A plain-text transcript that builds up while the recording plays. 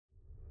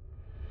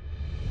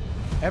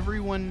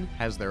Everyone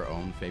has their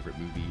own favorite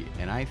movie,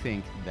 and I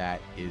think that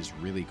is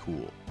really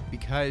cool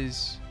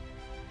because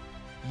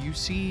you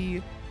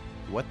see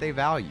what they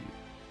value.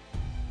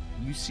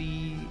 You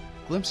see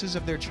glimpses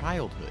of their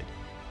childhood.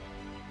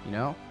 You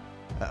know,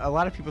 a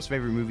lot of people's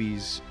favorite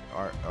movies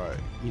are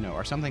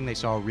something they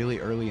saw really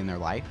early in their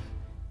life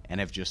and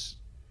have just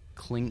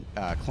clung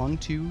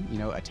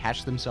to,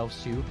 attached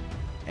themselves to,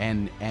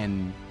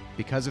 and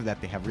because of that,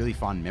 they have really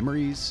fond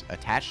memories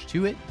attached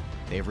to it.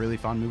 They have really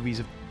fond memories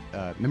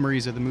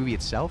of the movie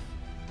itself,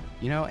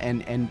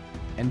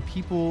 and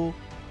people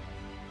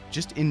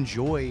just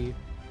enjoy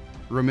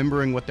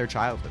remembering what their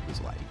childhood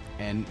was like.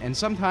 And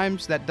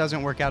sometimes that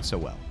doesn't work out so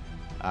well,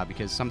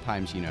 because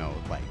sometimes,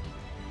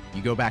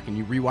 you go back and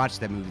you rewatch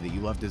that movie that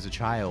you loved as a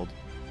child,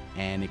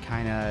 and it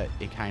kind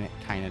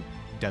of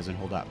doesn't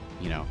hold up.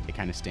 It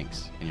kind of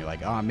stinks, and you're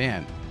like, oh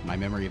man, my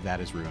memory of that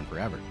is ruined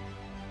forever.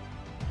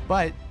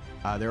 But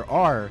there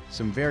are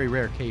some very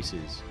rare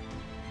cases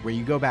where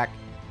you go back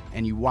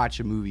and you watch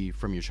a movie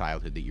from your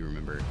childhood that you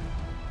remember,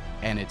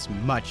 and it's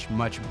much,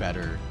 much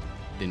better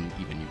than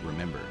even you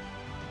remember.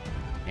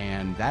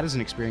 And that is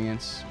an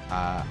experience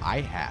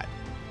I had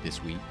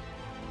this week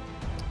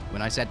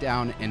when I sat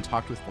down and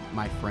talked with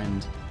my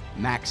friend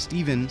Max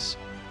Stevens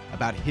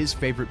about his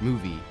favorite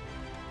movie,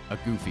 a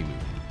Goofy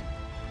movie.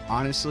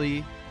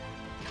 Honestly,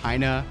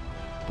 kinda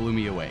blew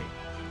me away.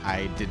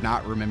 I did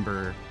not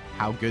remember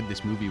how good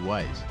this movie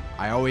was.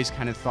 I always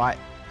kind of thought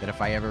that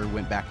if I ever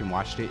went back and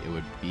watched it, it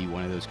would be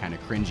one of those kind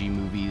of cringy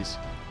movies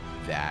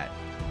that,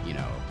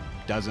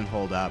 doesn't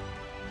hold up,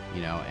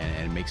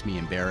 and it makes me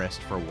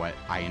embarrassed for what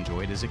I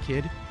enjoyed as a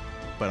kid.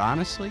 But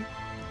honestly,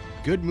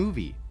 good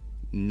movie.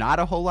 Not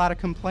a whole lot of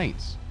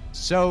complaints.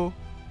 So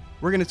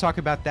we're going to talk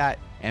about that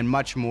and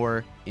much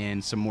more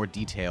in some more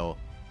detail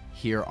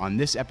here on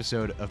this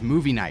episode of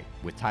Movie Night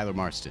with Tyler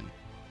Marston.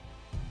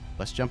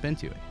 Let's jump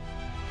into it.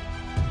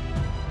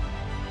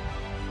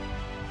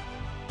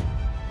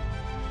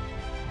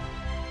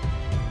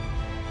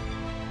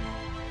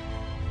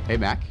 Hey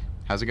Mac,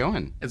 how's it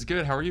going? It's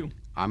good. How are you?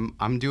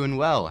 I'm doing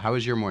well. How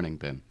has your morning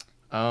been?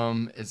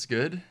 It's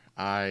good.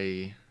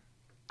 I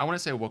want to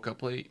say I woke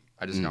up late.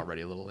 I just got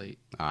ready a little late.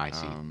 I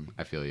see.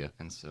 I feel you.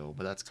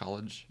 But that's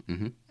college.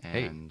 Mm-hmm.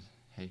 And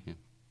hey.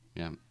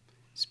 Yeah.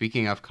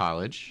 Speaking of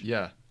college.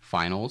 Yeah.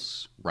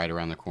 Finals right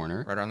around the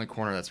corner. Right around the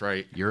corner. That's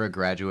right. You're a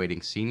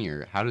graduating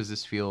senior. How does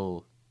this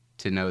feel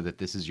to know that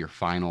this is your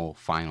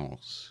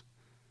finals?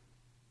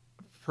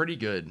 Pretty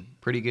good.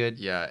 Pretty good?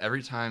 Yeah.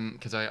 Every time,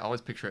 because I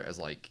always picture it as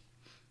like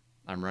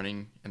I'm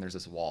running and there's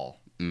this wall.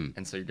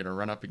 And so you're going to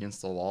run up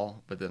against the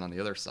wall, but then on the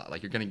other side,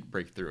 like you're going to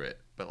break through it,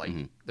 but like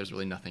there's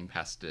really nothing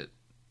past it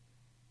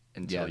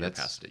until you're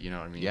past it. You know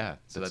what I mean? Yeah.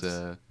 So it's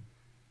a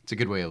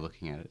good way of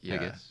looking at it, I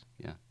guess.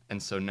 Yeah. And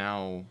so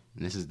now...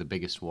 And this is the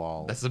biggest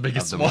wall. That's the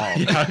biggest wall.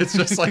 Yeah, it's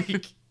just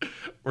like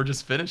we're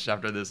just finished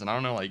after this, and I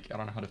don't know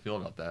how to feel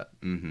about that.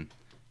 Mm-hmm.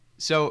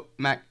 So,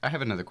 Mac, I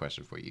have another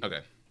question for you.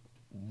 Okay.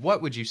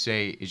 What would you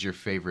say is your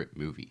favorite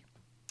movie?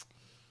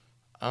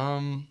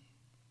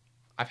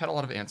 I've had a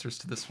lot of answers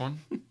to this one.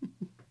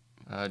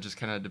 Just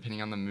kind of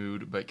depending on the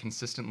mood, but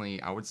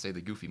consistently, I would say the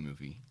Goofy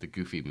movie. The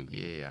Goofy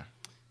movie. Yeah.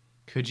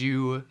 Could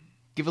you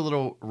give a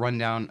little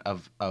rundown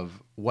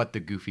of what the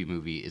Goofy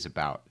movie is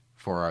about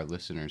for our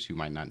listeners who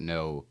might not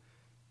know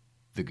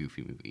the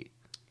Goofy movie?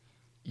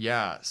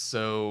 Yeah,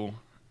 so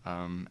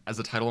as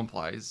the title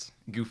implies,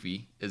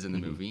 Goofy is in the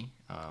movie.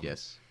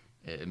 Yes.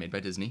 Made by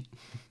Disney.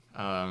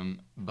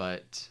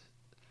 But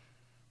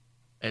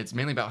it's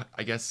mainly about,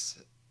 I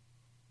guess,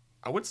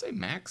 I would say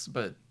Max,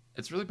 but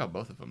it's really about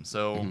both of them.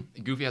 So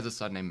Goofy has a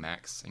son named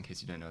Max, in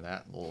case you didn't know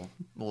that.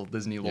 Little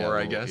Disney lore,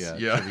 I guess.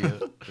 Yeah.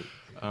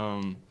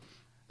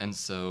 And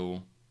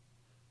so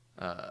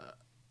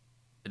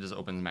it just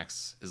opens.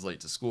 Max is late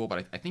to school,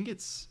 but I think I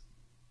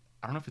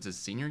don't know if it's his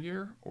senior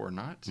year or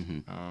not.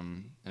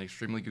 An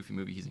extremely goofy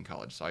movie. He's in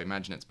college, so I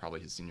imagine it's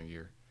probably his senior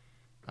year.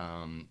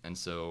 And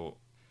so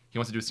he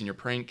wants to do a senior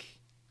prank.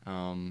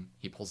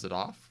 He pulls it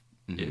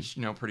off-ish,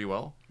 pretty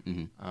well.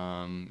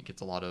 It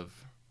gets a lot of...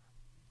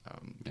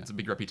 It's a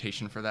big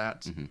reputation for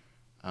that.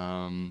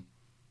 And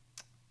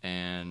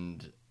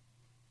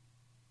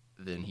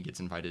then he gets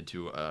invited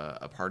to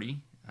a party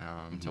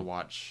to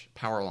watch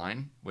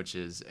Powerline, which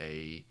is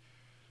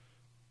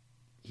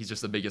he's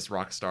just the biggest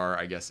rock star,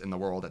 I guess, in the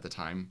world at the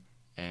time.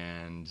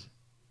 And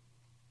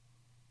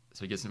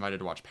so he gets invited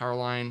to watch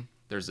Powerline.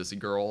 There's this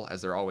girl,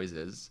 as there always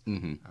is.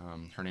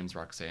 Her name's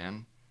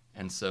Roxanne.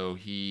 And so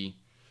he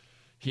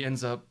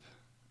ends up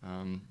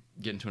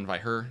getting to invite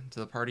her to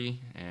the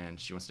party, and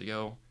she wants to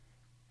go.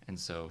 And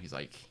so he's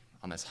like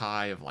on this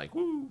high of like,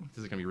 woo,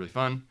 this is going to be really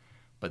fun.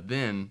 But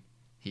then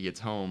he gets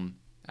home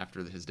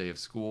after his day of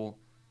school,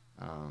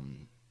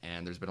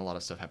 and there's been a lot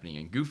of stuff happening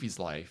in Goofy's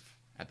life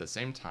at the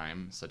same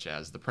time, such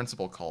as the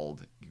principal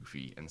called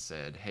Goofy and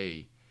said,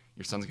 hey,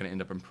 your son's going to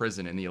end up in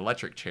prison in the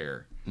electric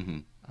chair,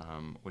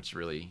 which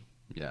really,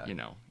 he's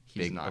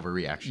big not...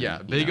 overreaction.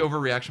 Yeah, big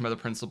overreaction by the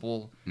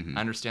principal. I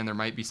understand there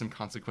might be some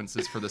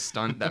consequences for the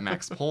stunt that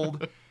Max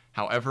pulled.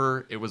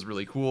 However, it was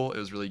really cool. It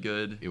was really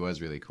good. It was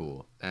really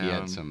cool. He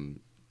had some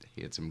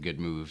He had some good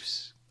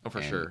moves. Oh, for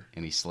and, sure.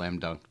 And he slam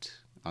dunked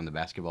on the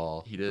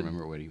basketball. He did.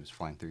 Remember when he was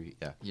flying through?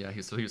 Yeah. Yeah, he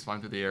was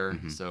flying through the air.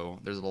 So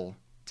there's a little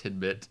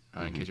tidbit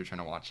in case you're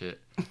trying to watch it.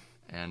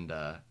 And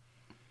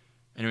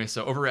anyway,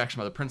 so overreaction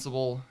by the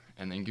principal,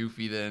 and then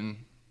Goofy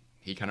then,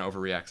 he kind of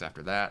overreacts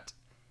after that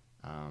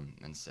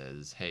and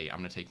says, hey, I'm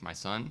going to take my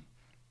son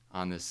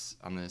on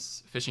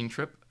this fishing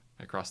trip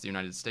across the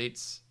United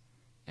States,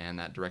 and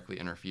that directly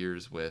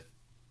interferes with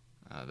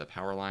the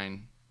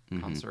Powerline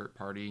concert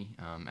party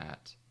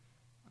at,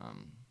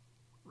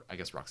 I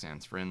guess,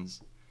 Roxanne's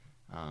friends.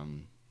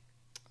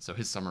 So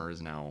his summer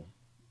is now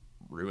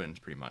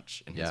ruined pretty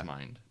much in his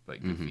mind,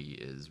 but Goofy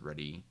is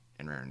ready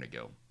and raring to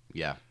go.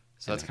 Yeah.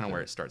 So that's kind of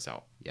where it starts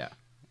out. Yeah.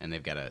 And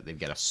they've got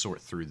to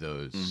sort through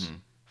those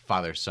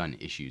father-son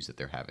issues that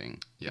they're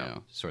having. Yeah. You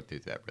know, sort through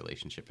that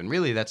relationship. And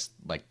really that's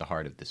like the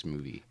heart of this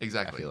movie.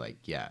 Exactly. I feel like,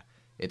 yeah.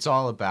 It's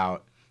all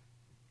about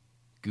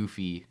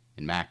Goofy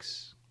and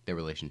Max, their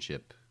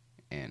relationship,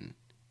 and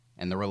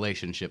the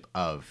relationship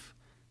of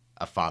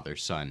a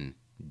father-son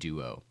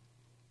duo.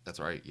 That's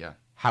right, yeah.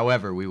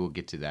 However, we will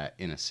get to that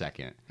in a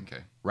second. Okay.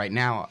 Right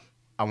now,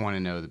 I want to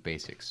know the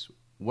basics.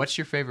 What's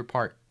your favorite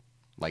part?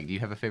 Like, do you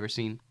have a favorite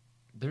scene?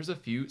 There's a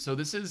few. So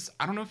this is,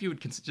 I don't know if you would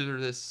consider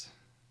this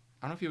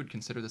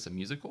a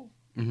musical,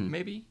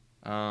 maybe.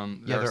 There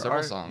are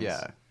several songs.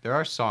 Yeah, there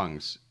are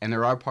songs, and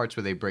there are parts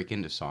where they break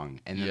into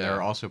song, and then there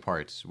are also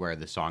parts where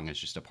the song is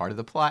just a part of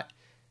the plot.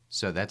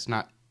 So that's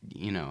not,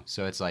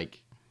 so it's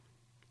like,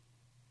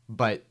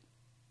 but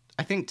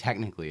I think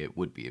technically it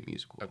would be a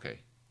musical. Okay.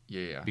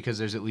 Yeah. Because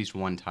there's at least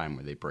one time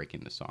where they break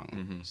into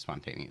song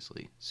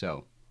spontaneously.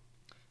 So.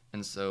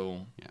 And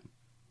so. Yeah.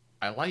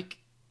 I like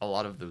a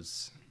lot of the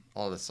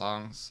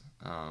songs.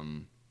 I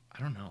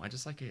don't know. I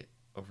just like it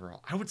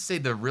overall. I would say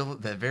the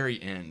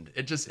very end.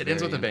 It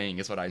ends with a bang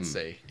is what I'd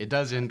say. It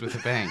does end with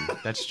a bang.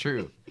 That's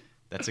true.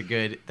 That's a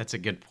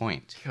good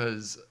point.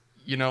 Because,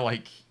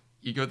 like,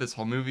 you go this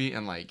whole movie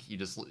and, like,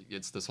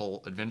 it's this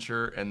whole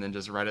adventure, and then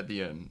just right at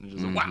the end,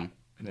 it's just wow.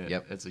 And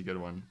it's a good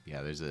one.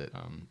 Yeah, there's a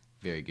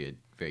very good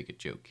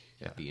joke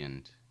at the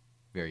end.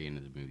 Very end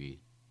of the movie.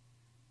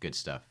 Good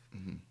stuff.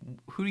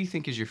 Who do you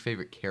think is your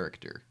favorite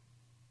character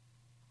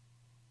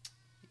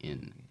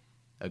in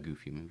a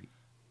Goofy movie?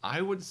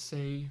 I would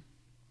say...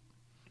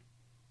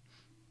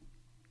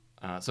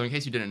 so in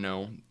case you didn't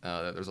know,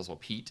 there's also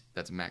Pete.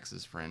 That's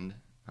Max's friend,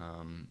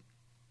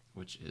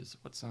 which is...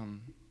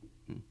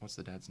 What's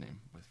the dad's name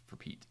for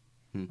Pete?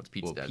 What's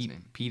Pete's dad's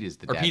name? Pete is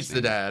the dad. Or Pete's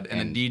the dad, and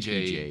then DJ...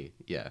 PJ,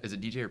 yeah. Is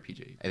it DJ or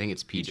PJ? I think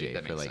it's PJ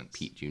that for, makes like, sense.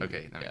 Pete Jr.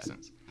 Okay, that makes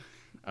sense.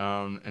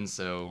 And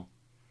so...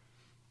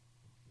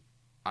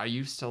 I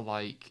used to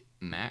like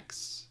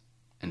Max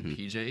and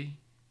PJ.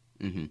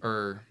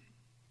 Or...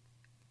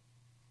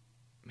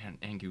 Man,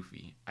 and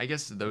Goofy. I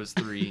guess those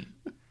three...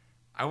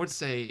 I would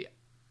say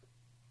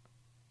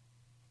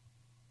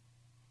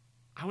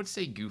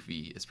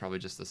Goofy is probably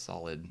just a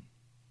solid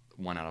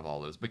one out of all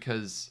those,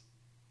 because,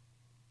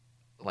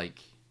 like,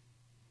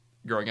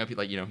 growing up,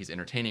 like, he's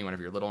entertaining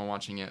whenever you're little and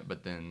watching it,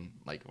 but then,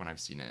 like, when I've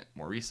seen it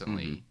more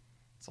recently,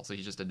 it's also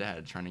he's just a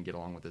dad trying to get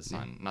along with his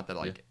son. Not that,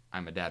 like,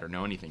 I'm a dad or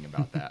know anything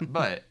about that,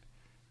 but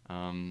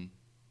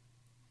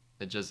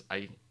it just,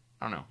 I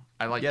don't know.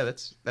 I like... Yeah,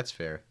 that's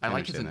fair. I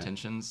like his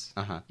intentions,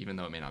 even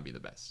though it may not be the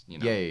best,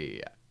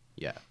 Yeah.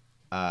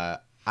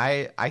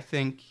 I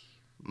think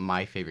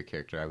my favorite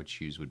character I would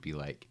choose would be,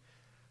 like,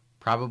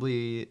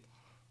 probably,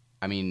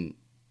 I mean,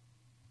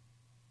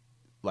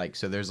 like,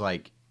 so there's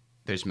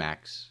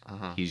Max.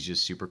 He's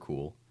just super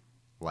cool.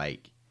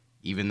 Like,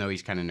 even though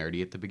he's kind of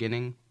nerdy at the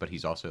beginning, but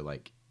he's also,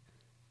 like,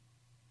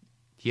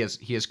 he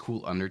has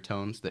cool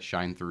undertones that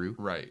shine through.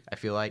 Right. I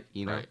feel like,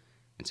 Right.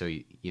 And so,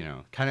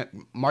 kind of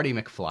Marty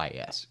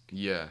McFly-esque.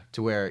 Yeah.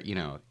 To where,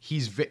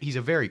 he's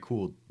a very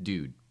cool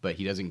dude, but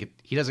he doesn't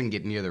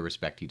get near the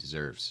respect he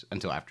deserves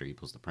until after he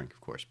pulls the prank,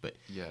 of course. But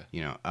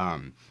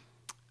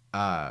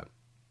I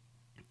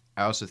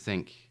also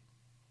think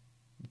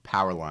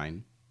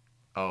Powerline.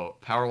 Oh,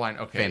 Powerline.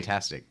 Okay.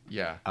 Fantastic.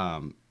 Yeah.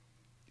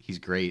 He's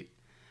great.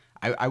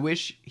 I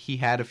wish he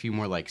had a few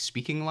more, like,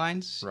 speaking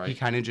lines. Right. He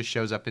kind of just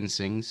shows up and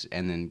sings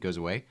and then goes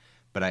away.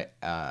 But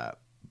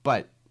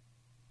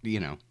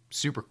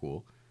super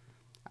cool.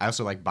 I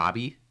also like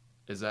Bobby.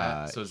 Is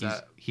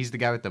that he's the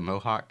guy with the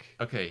mohawk?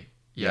 Okay.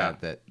 Yeah.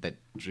 That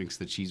drinks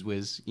the Cheese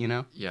Whiz,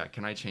 Yeah,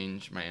 can I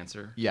change my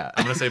answer? Yeah.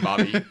 I'm going to say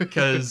Bobby,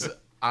 because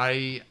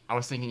I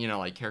was thinking,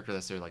 like, character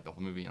that's there, like, the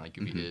whole movie, like,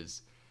 Goofy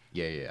is.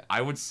 Yeah.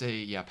 I would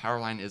say,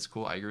 Powerline is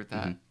cool. I agree with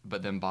that.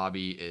 But then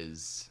Bobby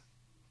is...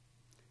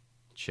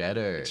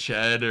 Cheddar. He's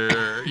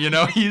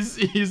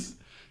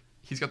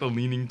got the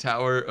Leaning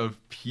Tower of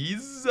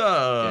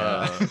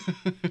Pisa.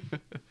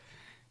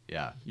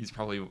 Yeah. He's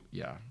probably...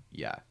 Yeah.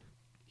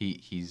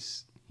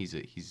 He's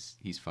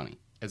funny.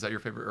 Is that your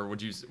favorite, or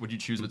would you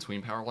choose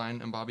between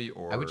Powerline and Bobby,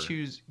 or... I would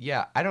choose...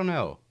 Yeah, I don't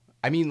know.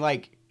 I mean,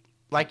 like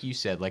you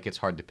said, like, it's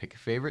hard to pick a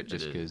favorite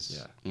just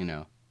because,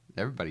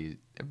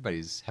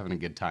 everybody's having a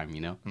good time,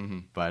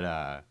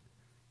 But,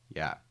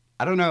 yeah.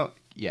 I don't know.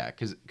 Yeah,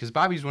 because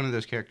Bobby's one of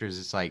those characters,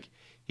 it's like,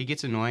 he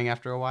gets annoying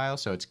after a while,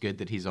 so it's good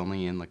that he's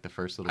only in like the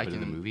first little bit of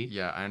the movie.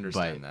 Yeah, I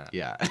understand that.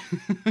 Yeah.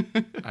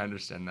 I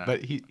understand that.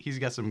 But he's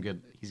got some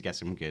good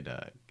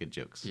good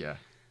jokes. Yeah.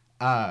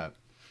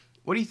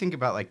 What do you think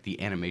about like the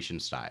animation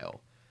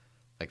style,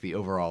 like the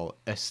overall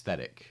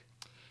aesthetic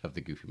of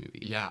the Goofy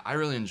movie? Yeah, I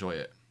really enjoy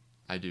it.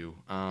 I do.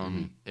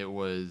 It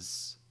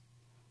was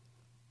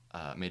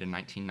made in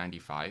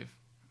 1995,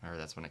 or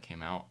that's when it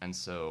came out, and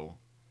so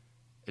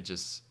it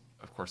just,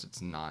 of course,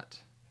 it's not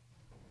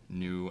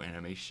new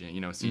animation,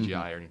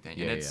 CGI or anything,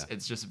 Yeah, and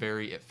it's just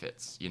very, it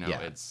fits, Yeah.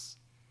 it's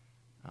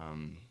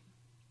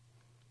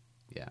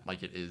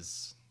like it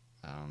is.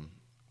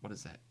 What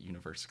is that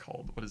universe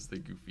called? What is the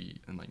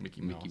Goofy and like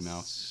Mickey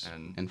Mouse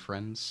and and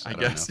Friends? I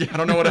guess. Yeah, I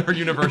don't know whatever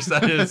universe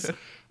that is.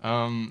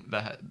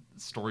 That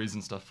stories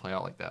and stuff play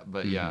out like that.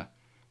 But yeah,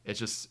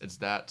 it's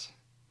that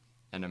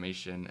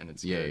animation, and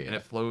it's good. And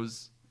it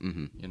flows.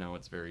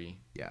 It's very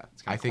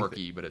it's kind of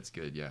quirky, but it's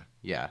good. Yeah.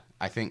 Yeah,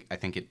 I think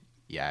it.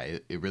 Yeah,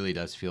 it really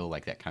does feel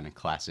like that kind of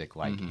classic,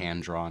 like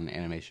hand drawn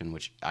animation,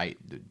 which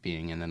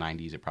being in the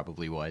 '90s, it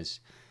probably was.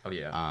 Oh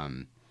yeah.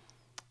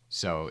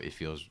 So it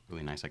feels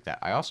really nice like that.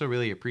 I also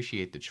really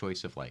appreciate the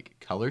choice of like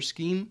color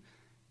scheme,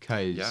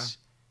 because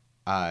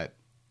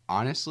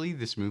honestly,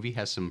 this movie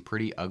has some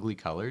pretty ugly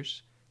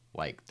colors.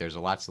 Like there's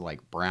lots of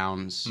like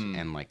browns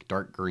and like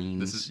dark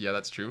greens.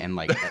 That's true. And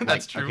like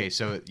that's true. Okay,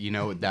 so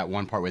that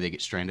one part where they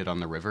get stranded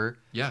on the river.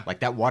 Yeah. Like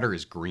that water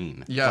is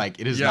green. Yeah. Like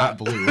it is not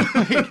blue.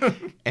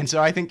 And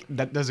so I think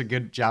that does a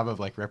good job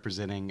of like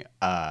representing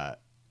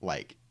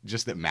like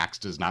just that Max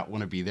does not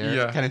want to be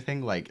there kind of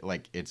thing. Like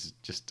it's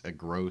just a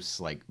gross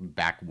like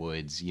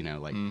backwoods,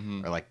 like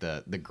or like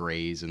the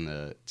grays and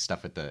the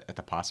stuff at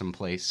the possum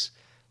place.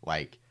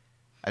 Like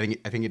I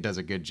think it does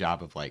a good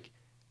job of like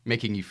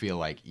making you feel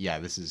like, yeah,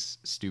 this is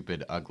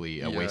stupid,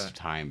 ugly, a waste of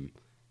time.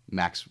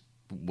 Max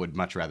would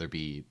much rather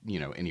be,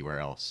 anywhere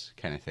else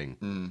kind of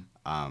thing.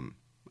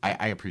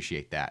 I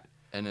appreciate that.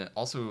 And it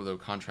also, though,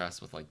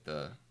 contrasts with like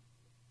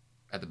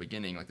at the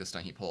beginning, like the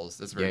stunt he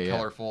pulls, it's very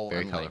colorful.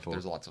 Very and colorful. Like,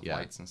 there's lots of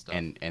lights and stuff.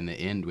 And the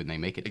end when they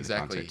make it to the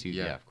concert too.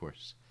 Yeah, of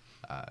course.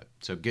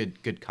 So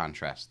good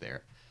contrast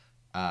there.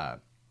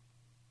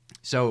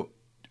 So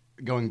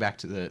going back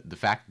to the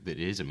fact that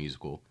it is a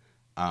musical,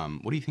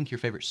 what do you think your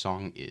favorite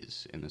song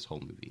is in this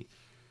whole movie?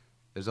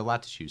 There's a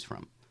lot to choose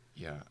from.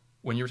 Yeah.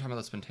 When you were talking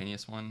about the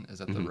spontaneous one, is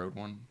that the road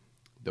one?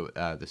 The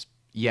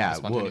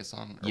spontaneous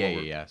song?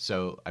 Yeah.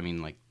 So I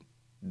mean, like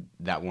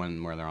that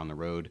one where they're on the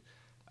road,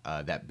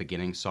 that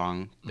beginning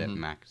song that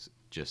Max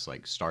just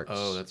like starts.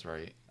 Oh, that's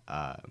right.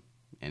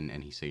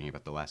 And he's singing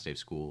about the last day of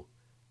school.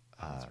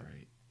 That's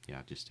right.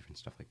 Yeah, just different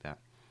stuff like that.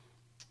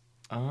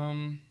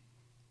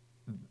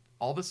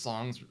 All the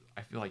songs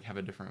I feel like have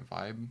a different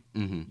vibe.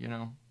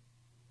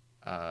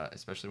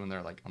 Especially when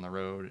they're like on the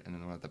road, and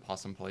then at the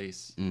possum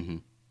place.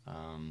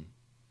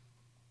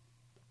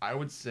 I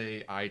would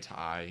say "Eye to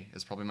Eye"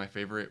 is probably my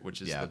favorite,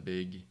 which is the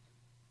big.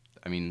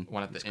 I mean,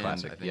 one at the end.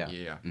 Classic. I think.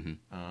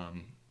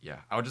 Yeah.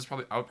 I would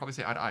probably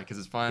say "Eye to Eye" because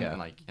it's fun and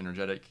like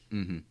energetic.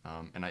 And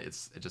it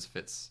just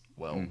fits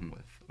well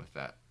with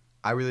that.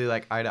 I really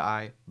like "Eye to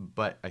Eye,"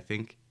 but I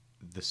think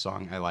the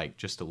song I like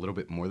just a little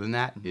bit more than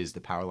that is the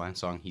Powerline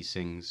song he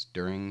sings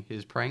during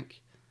his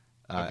prank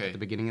at the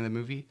beginning of the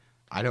movie.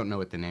 I don't know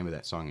what the name of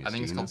that song is. I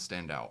think it's called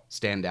 "Stand Out."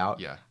 Stand Out?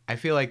 Yeah. I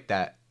feel like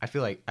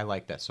I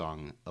like that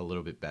song a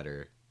little bit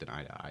better than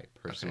 "Eye to Eye,"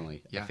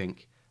 personally. Okay. Yeah. I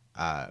think,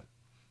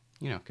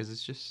 because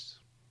it's just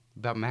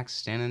about Max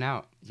standing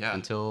out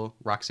until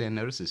Roxanne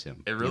notices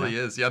him. It really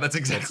is. Yeah, that's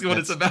exactly what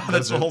it's about.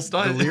 That's the whole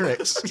stunt. The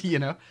lyrics,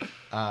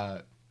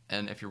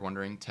 And if you're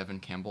wondering,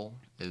 Tevin Campbell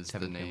is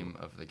the name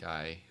of the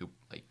guy who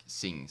like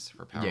sings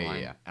for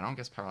Powerline. Yeah. I don't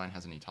guess Powerline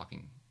has any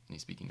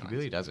speaking lines. He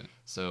really doesn't.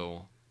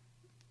 So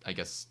I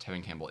guess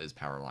Tevin Campbell is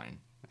Powerline.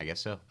 I guess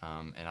so.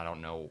 And I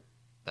don't know.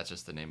 That's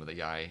just the name of the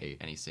guy,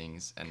 and he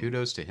sings. And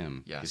kudos to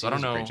him. Yeah, so I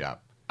don't know. Great job.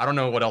 I don't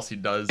know what else he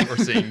does or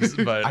sings,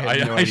 but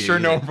I sure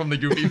either. know him from the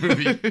Goofy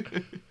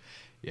movie.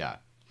 Yeah.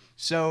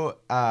 So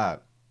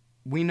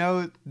we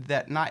know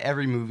that not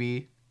every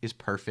movie is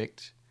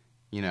perfect.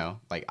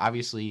 Like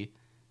obviously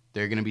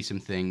there are going to be some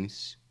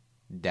things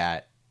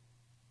that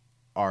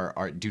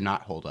are do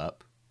not hold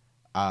up.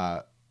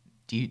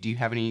 Do you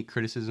have any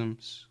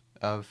criticisms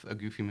of a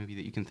Goofy movie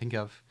that you can think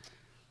of?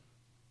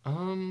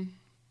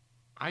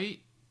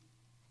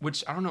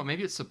 Which I don't know,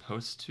 maybe it's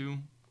supposed to,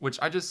 which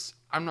I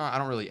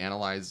don't really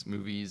analyze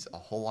movies a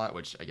whole lot,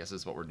 which I guess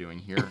is what we're doing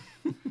here.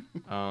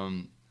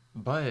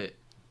 But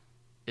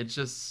it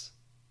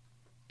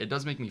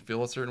does make me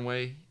feel a certain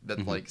way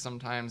that like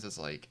sometimes it's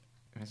like,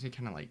 it makes me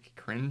kind of like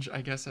cringe,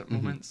 I guess, at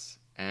moments.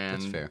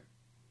 And that's fair.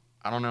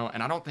 I don't know.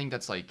 And I don't think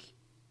that's like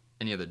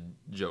any of the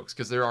jokes,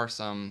 because there are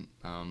some,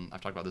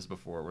 I've talked about this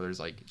before, where there's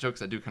like jokes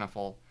that do kind of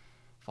fall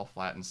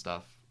flat and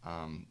stuff.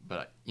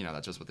 But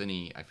that's just with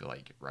any, I feel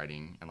like,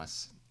 writing,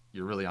 unless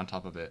you're really on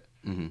top of it.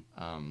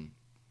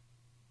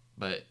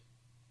 But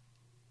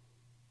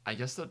I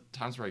guess the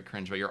times where I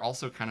cringe, but you're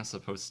also kind of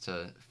supposed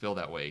to feel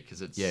that way,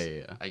 because it's,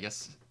 I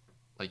guess,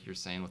 like you're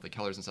saying with the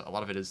colors and stuff, a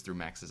lot of it is through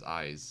Max's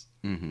eyes.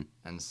 And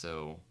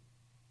so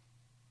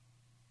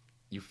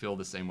you feel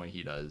the same way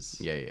he does.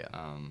 Yeah.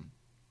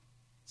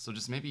 So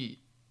just maybe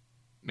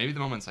the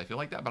moments I feel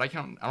like that, but I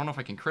don't know if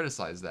I can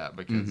criticize that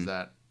because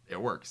that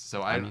it works.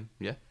 So I mean,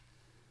 yeah.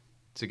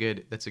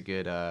 That's a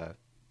good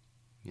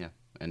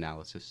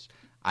analysis.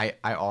 I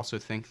also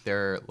think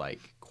there are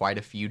like quite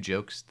a few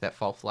jokes that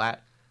fall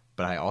flat,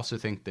 but I also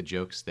think the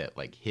jokes that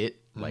like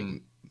hit like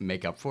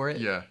make up for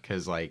it. Yeah.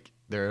 Cuz like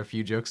there are a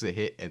few jokes that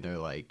hit and they're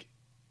like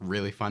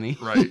really funny.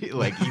 Right.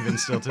 Like even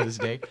still to this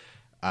day.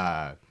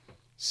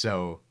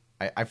 So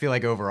I feel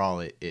like overall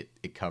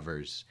it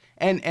covers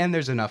and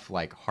there's enough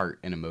like heart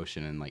and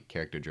emotion and like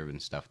character driven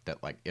stuff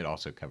that like it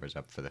also covers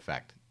up for the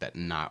fact that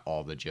not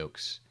all the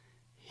jokes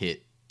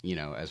hit, you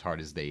know, as hard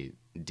as they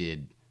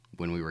did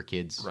when we were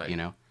kids, right. you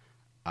know?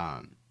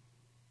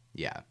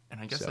 Yeah. And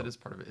I guess that is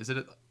part of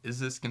it. Is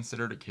this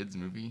considered a kids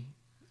movie?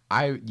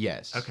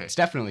 Yes. Okay. It's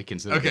definitely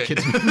considered a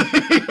kids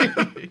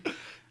movie.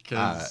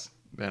 Because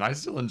man, I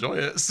still enjoy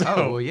it. So.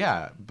 Oh well,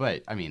 yeah,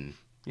 but I mean,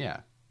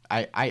 yeah,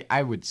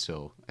 I would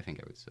still, I think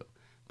I would still,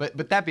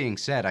 but that being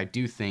said, I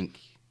do think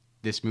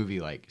this movie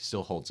like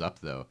still holds up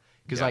though,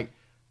 because like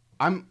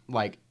I'm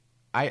like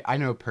I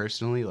know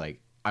personally like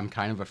I'm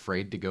kind of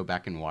afraid to go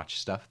back and watch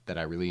stuff that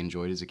I really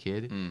enjoyed as a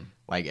kid.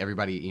 Like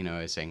everybody, you know,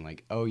 is saying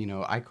like, oh, you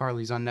know,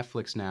 iCarly's on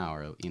Netflix now,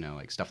 or you know,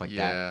 like stuff like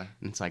that,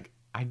 and it's like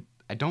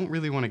I don't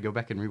really want to go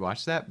back and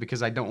rewatch that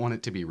because I don't want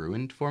it to be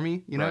ruined for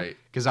me, you know?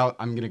 Because I'm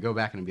going to go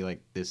back and be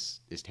like,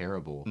 this is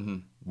terrible.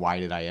 Why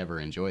did I ever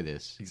enjoy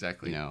this?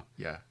 Exactly. You know?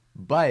 Yeah.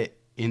 But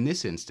in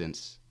this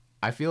instance,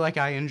 I feel like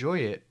I enjoy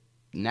it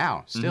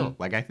now still.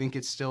 Like, I think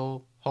it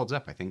still holds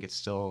up. I think it's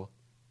still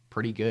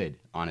pretty good,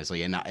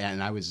 honestly. And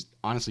I was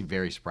honestly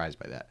very surprised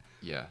by that.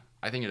 Yeah.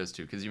 I think it is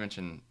too. Because you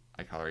mentioned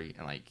iCarly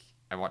and like,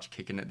 I watched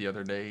Kickin' It the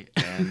other day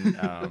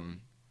and,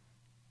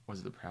 was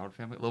it the Proud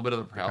Family? A little bit of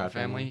the Proud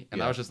Family. And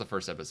that was just the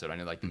first episode. I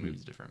know like the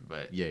movie's different,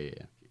 but yeah.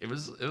 It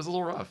was a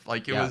little rough.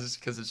 Like it was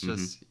because it's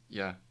just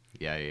Yeah.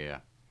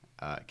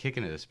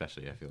 Kicking It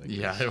especially, I feel like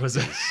it was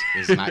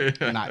is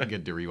not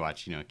good to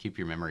rewatch. You know, keep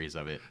your memories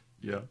of it.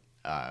 Yeah.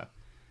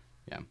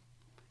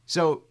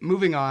 So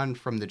moving on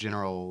from the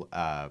general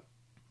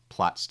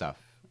plot stuff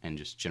and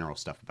just general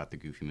stuff about the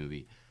Goofy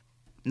movie,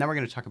 now we're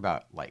going to talk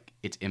about like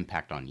its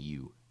impact on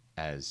you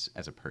as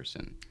a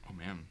person. Oh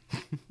man.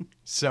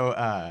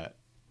 So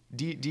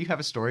do you have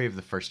a story of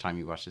the first time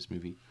you watched this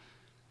movie?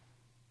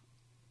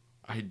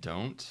 I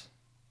don't.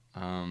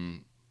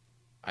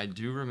 I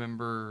do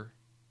remember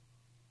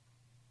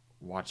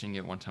watching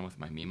it one time with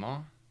my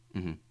Meemaw.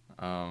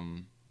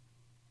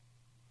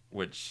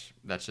 Which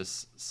that's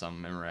just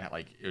some memory.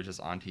 Like it was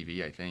just on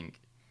TV, I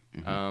think.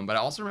 But I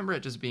also remember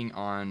it just being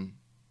on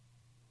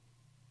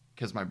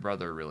because my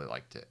brother really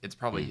liked it. It's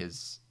probably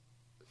his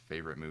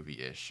favorite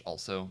movie-ish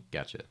also.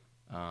 Gotcha.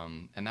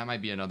 And that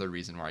might be another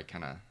reason why I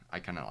kind of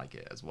like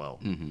it as well.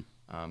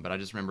 But I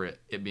just remember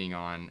it being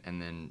on, and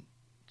then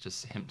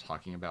just him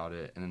talking about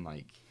it, and then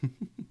like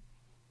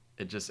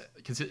it just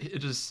because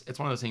it's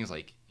one of those things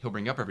like he'll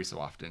bring up every so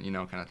often, you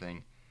know, kind of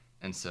thing.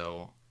 And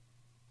so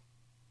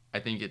I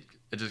think it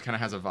just kind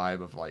of has a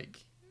vibe of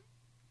like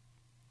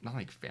not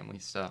like family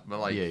stuff, but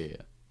like yeah.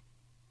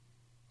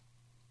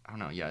 I don't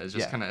know. Yeah, it's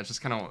just kind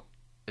of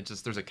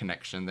there's a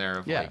connection there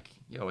of like,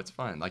 yo, it's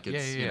fun. Like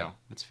it's you know,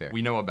 that's fair.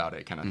 We know about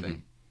it, kind of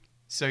thing.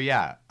 So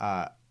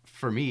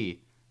for me,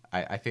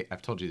 I think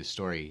I've told you the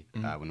story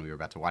when we were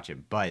about to watch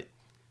it, but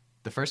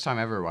the first time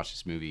I ever watched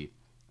this movie,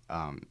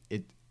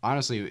 it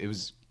honestly it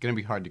was gonna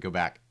be hard to go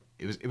back.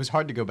 It was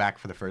hard to go back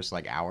for the first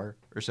like hour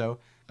or so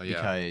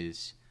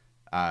because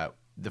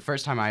the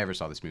first time I ever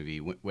saw this movie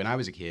when I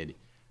was a kid,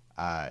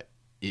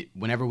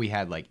 whenever we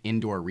had like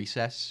indoor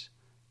recess,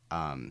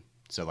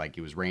 so like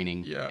it was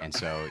raining, and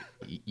so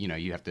you know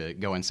you have to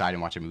go inside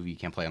and watch a movie. You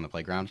can't play on the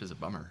playground, which is a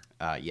bummer.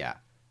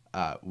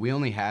 We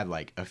only had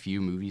like a few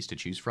movies to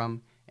choose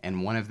from,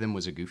 and one of them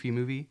was a Goofy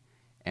movie,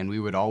 and we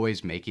would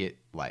always make it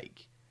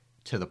like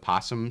to the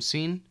possum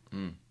scene,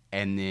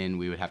 and then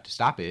we would have to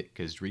stop it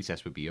because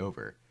recess would be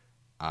over.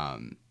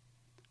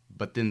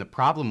 But then the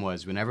problem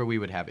was whenever we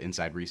would have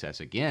inside recess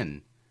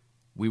again,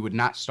 we would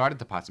not start at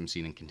the possum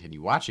scene and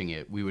continue watching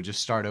it. We would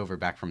just start over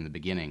back from the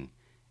beginning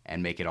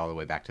and make it all the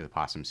way back to the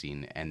possum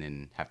scene and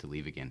then have to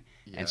leave again.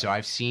 Yeah. And so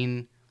I've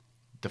seen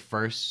the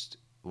first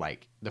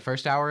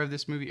hour of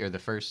this movie, or the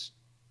first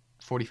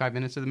 45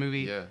 minutes of the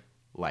movie,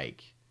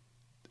 like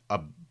a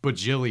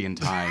bajillion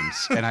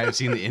times. And I've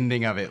seen the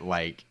ending of it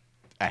like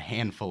a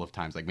handful of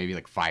times, like maybe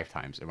like 5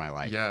 times in my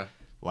life. Yeah.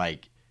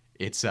 Like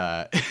it's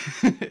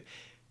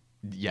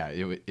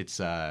it's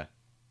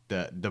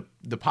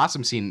the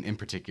possum scene in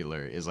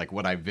particular is like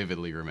what I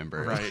vividly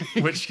remember. Right.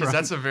 Which cuz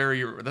that's a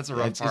rough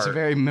part. It's a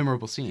very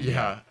memorable scene.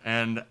 Yeah.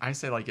 And I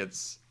say like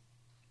it's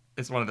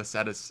one of the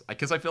saddest,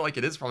 because I feel like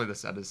it is probably the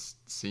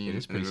saddest scene in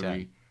the movie.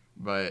 Sad.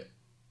 But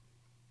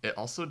it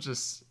also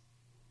just,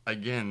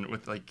 again,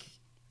 with like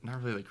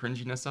not really the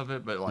cringiness of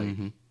it, but like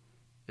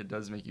it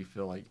does make you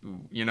feel like, ooh,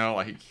 you know,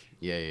 like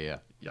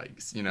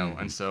yikes, you know.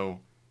 And so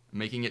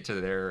making it to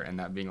there and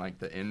that being like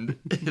the end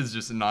is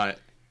just not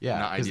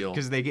ideal.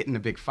 Because they get in a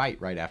big fight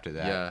right after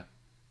that. Yeah.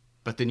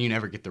 but then you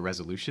never get the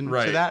resolution to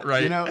Right, that,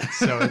 right. you know?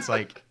 So it's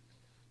like,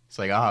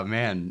 oh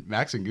man,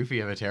 Max and Goofy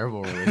have a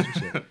terrible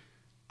relationship.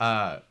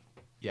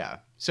 Yeah.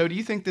 So do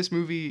you think this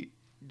movie,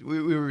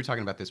 we were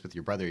talking about this with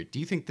your brother, do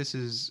you think this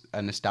is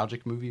a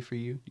nostalgic movie for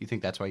you? Do you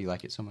think that's why you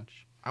like it so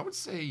much? I would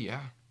say,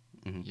 yeah.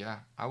 Mhm. Yeah,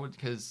 I would,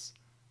 because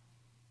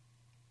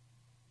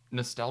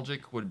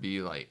nostalgic would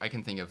be like, I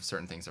can think of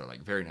certain things that are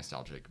like very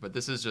nostalgic, but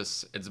this is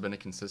just, it's been a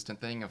consistent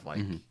thing of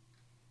like,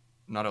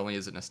 not only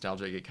is it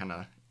nostalgic, it kind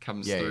of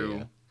comes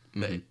through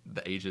the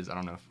ages. I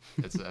don't know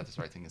if that's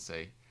the right thing to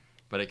say,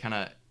 but it kind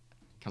of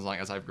comes along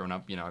as I've grown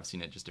up, you know, I've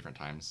seen it just different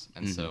times.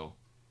 And so,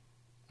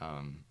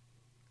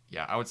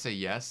 yeah, I would say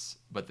yes,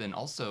 but then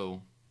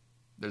also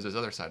there's this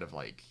other side of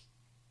like,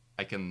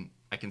 I can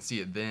see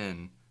it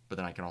then, but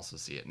then I can also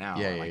see it now.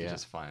 Yeah, and yeah, it's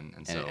just fun.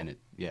 And so,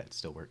 it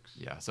still works.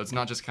 yeah, so it's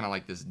not just kind of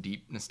like this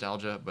deep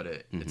nostalgia, but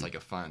it's like a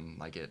fun,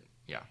 like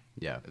yeah,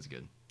 it's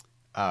good.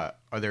 Are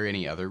there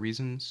any other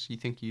reasons you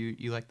think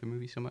you like the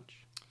movie so much?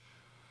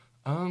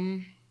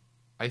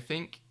 I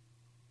think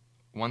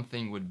one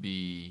thing would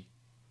be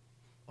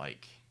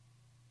like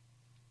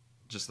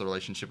just the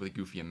relationship with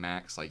Goofy and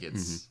Max. Like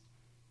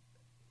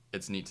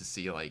it's neat to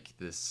see like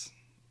this.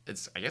 I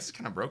guess it's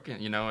kind of broken,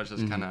 you know. It's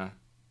just kind of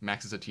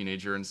Max is a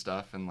teenager and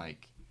stuff, and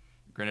like,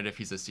 granted, if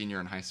he's a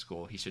senior in high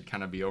school, he should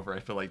kind of be over. I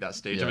feel like that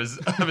stage of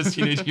his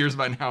teenage years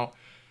by now,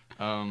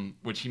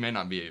 which he may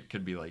not be. It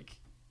could be like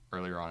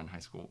earlier on in high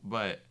school,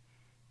 but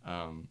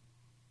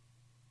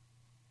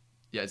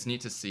yeah, it's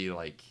neat to see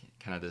like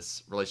kind of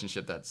this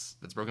relationship that's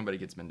broken, but it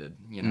gets mended,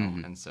 you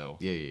know. And so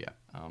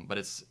but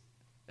it's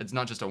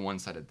not just a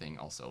one-sided thing.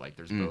 Also, like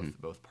there's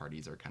both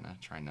parties are kind of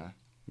trying to.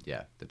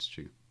 Yeah, that's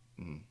true.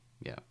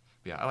 Yeah,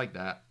 I like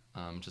that.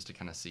 Just to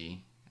kind of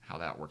see how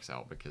that works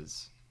out,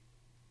 because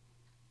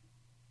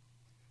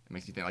it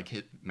makes you think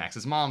like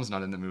Max's mom's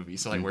not in the movie,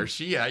 so like where's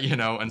she at, you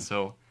know? And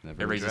so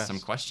it raises some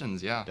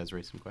questions. Yeah, it does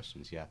raise some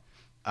questions. Yeah,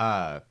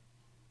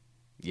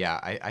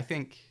 I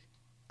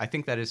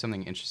think that is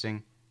something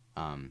interesting.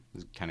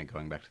 Kind of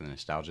going back to the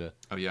nostalgia.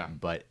 Oh yeah.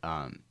 But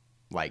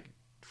like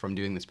from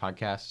doing this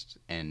podcast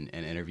and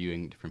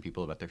interviewing different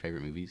people about their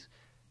favorite movies,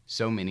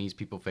 so many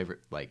people's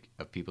favorite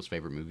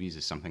movies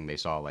is something they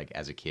saw like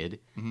as a kid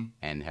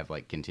and have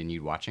like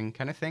continued watching,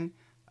 kind of thing.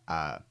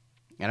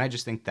 And I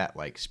just think that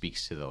like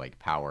speaks to the like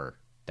power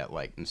that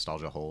like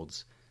nostalgia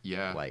holds.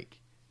 Yeah. Like,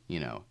 you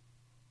know,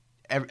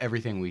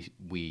 everything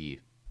we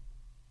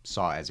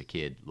saw as a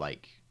kid,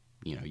 like,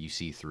 you know, you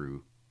see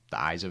through the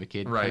eyes of a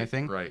kid, kind of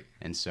thing. Right.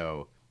 And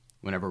so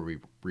whenever we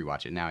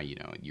rewatch it now, you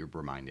know, you're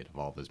reminded of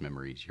all those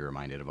memories. You're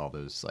reminded of all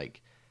those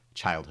like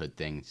childhood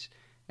things.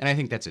 And I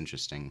think that's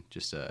interesting.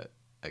 Just a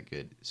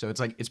good. So it's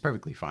like, it's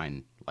perfectly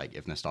fine. Like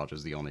if nostalgia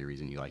is the only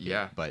reason you like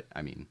it. But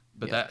I mean,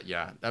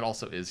 that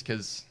also is,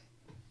 because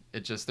it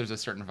just, there's a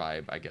certain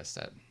vibe, I guess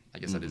that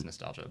is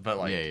nostalgia. But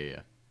like,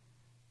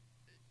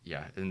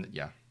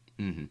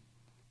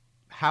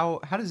 How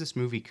does this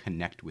movie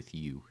connect with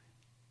you?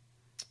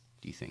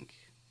 Do you think?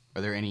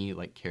 Are there any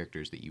like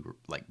characters that you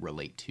like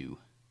relate to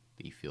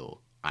that you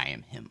feel I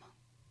am him?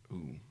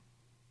 Ooh,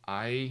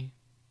 I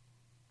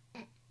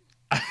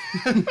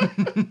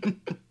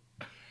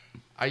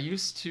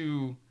used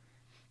to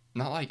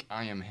not like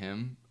I am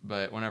him,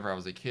 but whenever I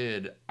was a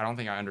kid, I don't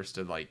think I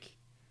understood like,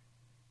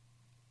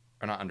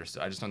 or not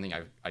understood. I just don't think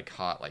I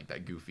caught like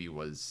that Goofy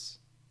was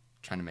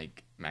trying to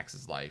make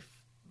Max's life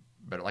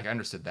better. Like I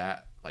understood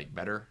that like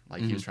better.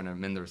 Like he was trying to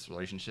mend this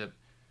relationship,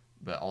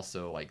 but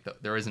also like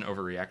there is an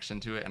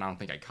overreaction to it, and I don't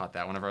think I caught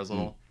that whenever I was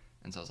little.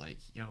 And so I was like,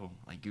 yo,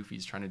 like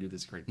Goofy's trying to do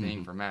this great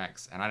thing for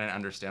Max, and I didn't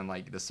understand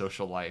like the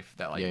social life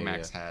that like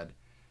Max had.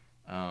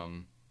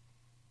 And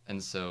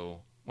so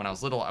when I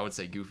was little, I would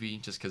say Goofy,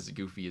 just because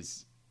Goofy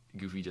is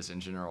Goofy just in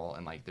general,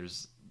 and like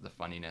there's the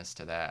funniness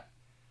to that.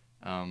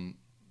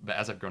 But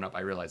as I've grown up, I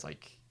realize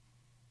like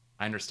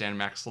I understand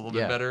Max a little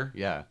bit better.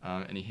 Yeah.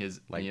 And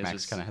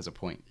Max kind of has a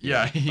point.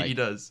 Yeah, like, he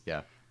does.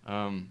 Yeah.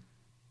 And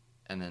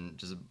then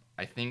just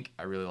I think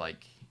I really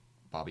like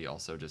Bobby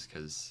also, just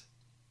because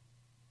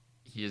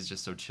he is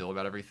just so chill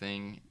about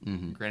everything.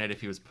 Granted, if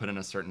he was put in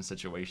a certain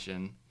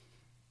situation,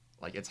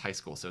 like it's high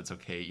school, so it's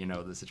okay, you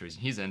know, the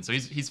situation he's in. So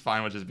he's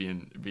fine with just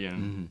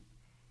being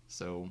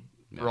so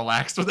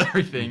relaxed with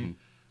everything.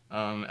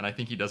 And I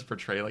think he does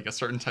portray like a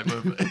certain type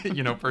of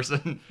you know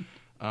person.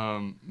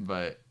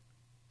 But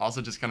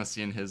also just kind of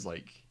seeing his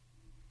like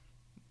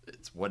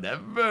it's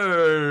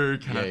whatever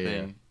kind of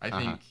thing. I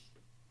think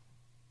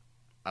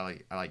I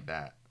like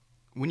that.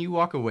 When you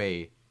walk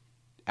away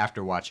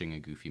after watching a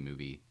Goofy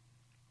movie,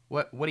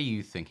 what are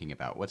you thinking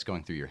about? What's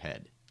going through your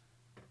head?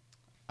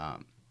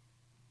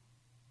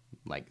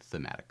 Like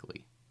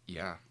thematically.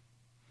 Yeah.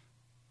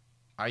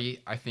 I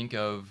think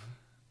of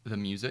the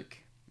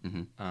music.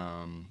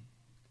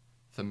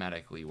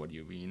 Thematically, what do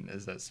you mean?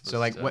 Is that so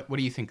like what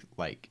do you think,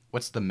 like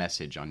what's the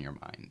message on your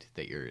mind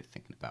that you're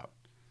thinking about?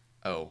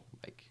 Oh,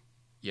 like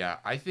yeah,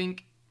 I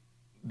think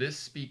this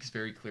speaks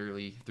very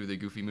clearly through the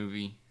Goofy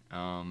movie,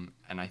 and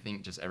I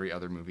think just every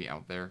other movie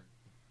out there,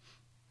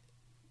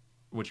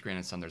 which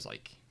granted some there's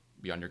like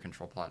beyond your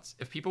control plots.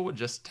 If people would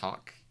just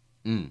talk,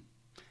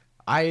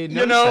 I you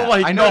know, that.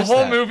 like I the whole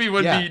that. movie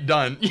would Yeah. be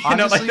done. You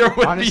honestly, know, like there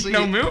would honestly, be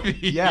no movie.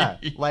 Yeah,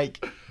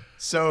 like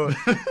so.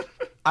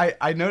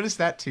 I noticed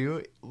that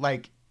too.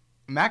 Like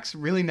Max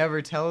really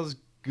never tells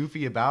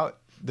Goofy about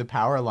the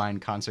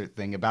Powerline concert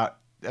thing, about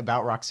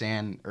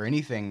Roxanne or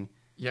anything.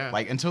 Yeah.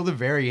 Like until the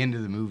very end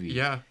of the movie.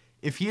 Yeah.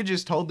 If he had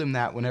just told him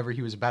that whenever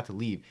he was about to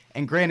leave,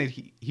 and granted,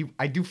 he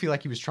I do feel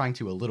like he was trying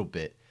to a little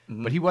bit,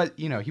 but he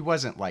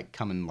wasn't like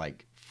coming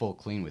like full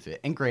clean with it.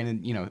 And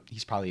granted,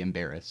 he's probably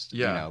embarrassed.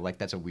 Yeah. Like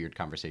that's a weird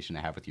conversation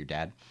to have with your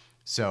dad.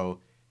 So,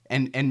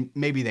 and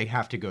maybe they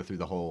have to go through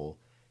the whole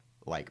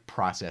like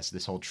process,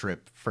 this whole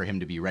trip for him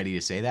to be ready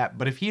to say that.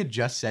 But if he had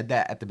just said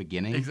that at the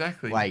beginning,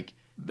 Exactly. like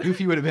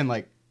Goofy would have been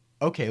like,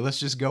 okay, let's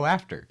just go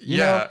after. You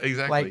Yeah, know?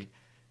 exactly. Like,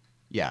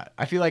 yeah,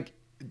 I feel like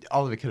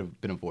all of it could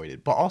have been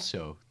avoided, but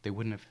also they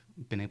wouldn't have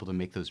been able to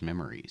make those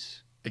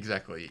memories.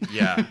 Exactly.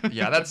 Yeah.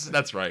 Yeah.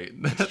 That's right.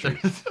 That's true.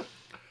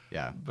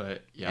 Yeah.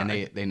 But yeah.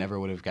 And they never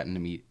would have gotten to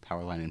meet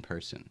Powerline in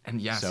person. And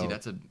yeah, So, see,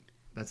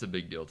 that's a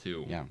big deal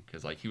too. Yeah.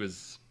 Because like he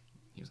was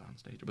on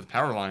stage with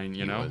Powerline,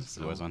 you know.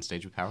 He was on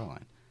stage with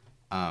Powerline.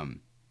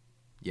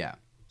 Yeah.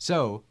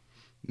 So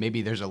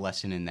maybe there's a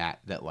lesson in that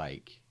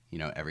like,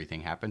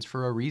 everything happens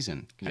for a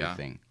reason kind of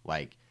thing.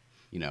 Like,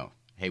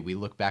 hey, we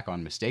look back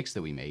on mistakes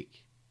that we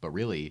make, but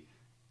really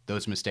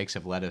those mistakes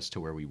have led us to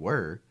where we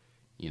were,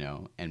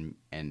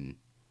 and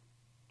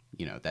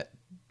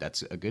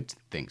that's a good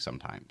thing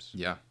sometimes.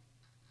 Yeah.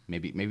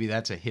 Maybe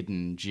that's a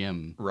hidden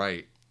gem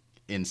Right.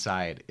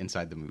 inside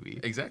the movie.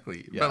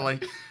 Exactly. Yeah. But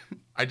like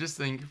I just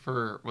think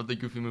for what the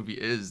Goofy movie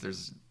is,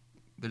 there's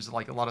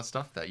like a lot of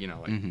stuff that,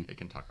 it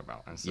can talk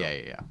about. And so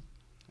Yeah.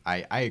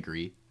 I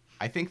agree.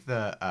 I think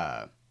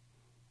the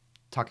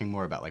talking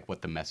more about like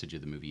what the message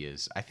of the movie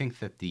is, I think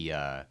that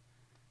the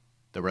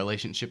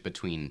relationship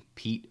between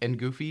Pete and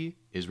Goofy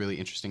is really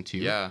interesting too.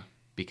 Yeah.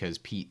 Because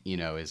Pete,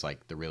 is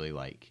like the really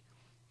like,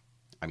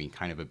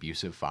 kind of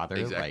abusive father.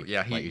 Exactly. Like,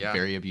 Yeah, like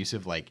very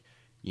abusive, like,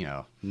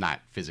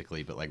 not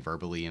physically, but like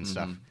verbally and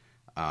stuff.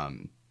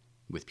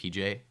 With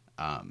PJ.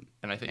 And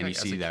I think and like, you as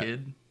see a that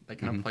kid, that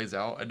kind of plays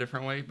out a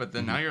different way. But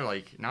then now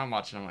I'm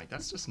watching, I'm like,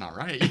 that's just not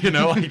right.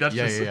 Like that's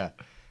yeah.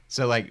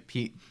 So like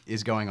Pete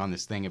is going on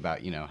this thing about,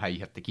 how you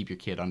have to keep your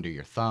kid under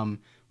your thumb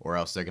or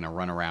else they're going to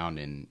run around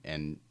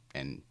and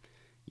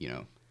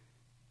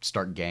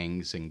start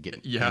gangs and get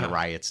into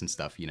riots and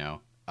stuff,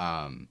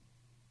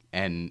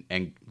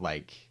 and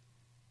like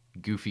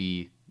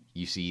Goofy,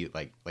 you see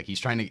like Pete's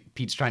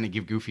trying to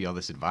give Goofy all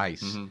this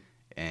advice,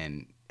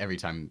 and every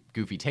time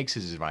Goofy takes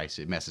his advice,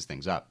 it messes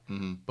things up.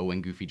 But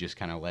when Goofy just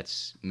kind of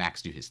lets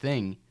Max do his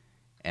thing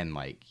and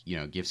like,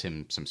 gives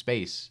him some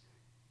space,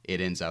 it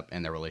ends up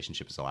and their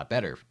relationship is a lot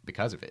better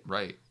because of it.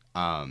 Right.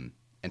 And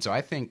so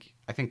I think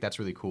that's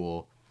really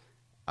cool.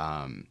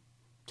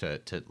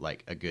 To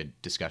like a good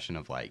discussion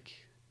of like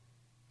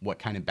what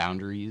kind of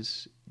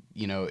boundaries,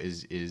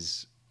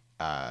 is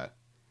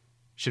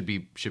should be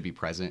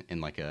present in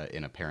like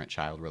in a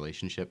parent-child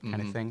relationship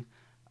kind of thing.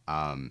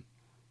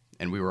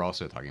 And we were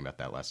also talking about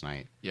that last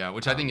night. Yeah,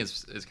 which I think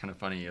is kind of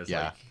funny. Like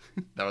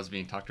that was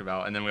being talked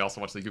about, and then we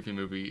also watched the Goofy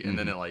movie, and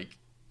then it like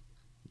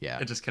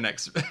it just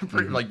connects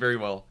like very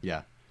well.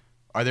 Yeah.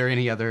 Are there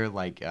any other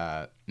like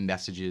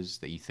messages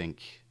that you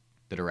think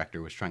the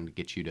director was trying to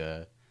get you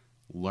to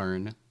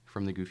learn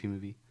from the Goofy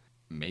movie?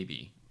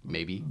 Maybe.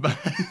 But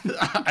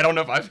I don't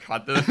know if I've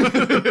caught them.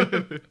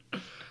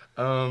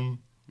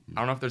 I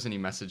don't know if there's any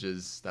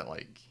messages that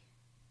like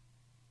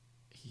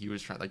he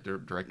was trying, like the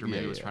director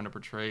maybe was trying to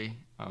portray.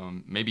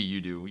 Maybe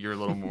you do. You're a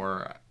little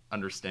more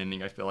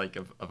understanding, I feel like,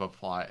 of a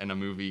plot in a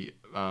movie.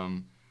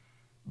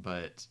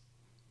 But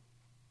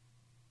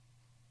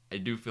I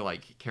do feel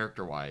like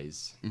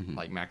character-wise,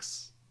 like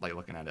Max, like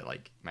looking at it,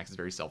 like Max is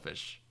very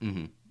selfish.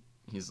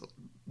 He's,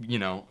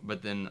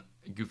 but then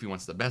Goofy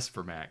wants the best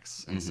for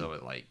Max, and so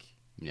it like,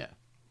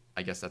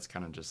 I guess that's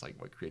kind of just like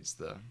what creates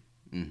the,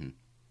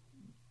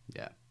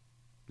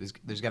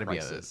 there's got to be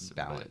a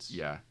balance,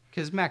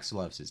 because Max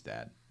loves his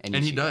dad, and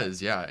he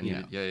does,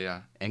 and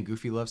and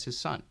Goofy loves his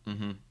son,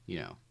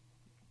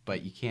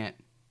 but you can't,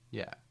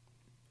 you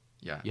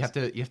have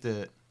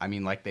to. I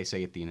mean, like they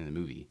say at the end of the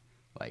movie,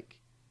 like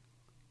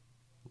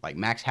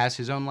Max has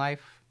his own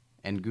life,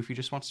 and Goofy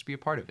just wants to be a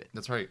part of it.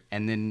 That's right.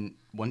 And then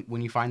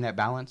when you find that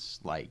balance,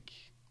 like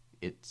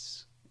it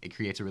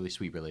creates a really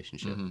sweet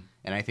relationship,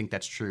 and I think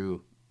that's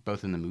true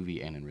both in the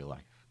movie and in real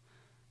life.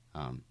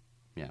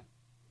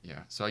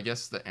 Yeah. So I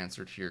guess the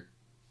answer to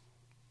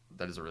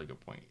that is a really good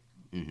point.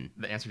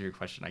 The answer to your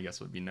question, I guess,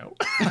 would be no.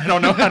 I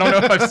don't know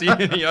if I've seen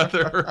any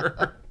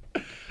other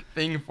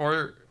thing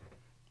for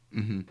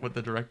what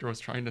the director was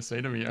trying to say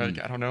to me. I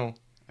don't know.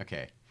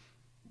 Okay.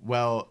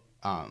 Well,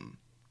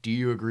 do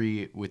you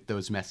agree with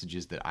those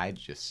messages that I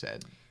just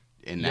said?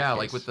 In that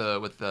case? Like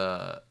with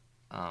the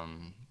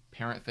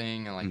parent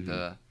thing and like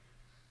the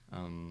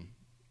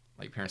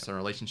like parent-son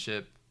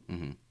relationship.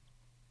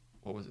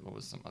 What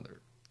was some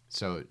other?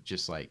 So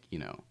just like,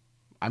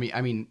 I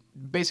mean,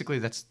 basically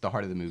that's the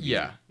heart of the movie.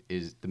 Yeah.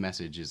 Is the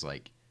message is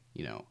like,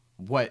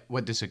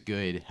 what does a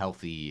good,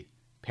 healthy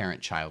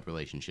parent-child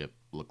relationship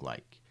look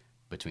like?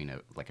 between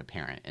a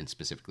parent and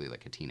specifically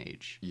like a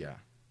teenage Yeah.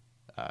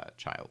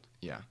 child.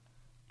 Yeah.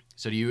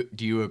 So do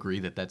you agree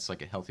that that's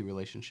like a healthy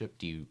relationship?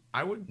 Do you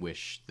I would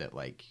wish that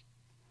like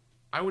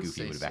Goofy Goofy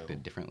say would have so.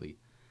 acted differently?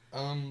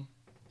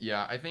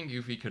 Yeah, I think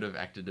Goofy could have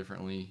acted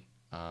differently.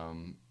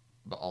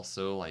 But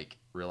also like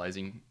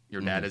realizing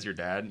your dad is your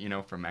dad,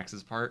 from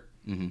Max's part.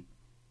 Mm-hmm.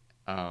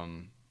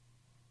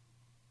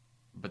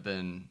 But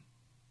then,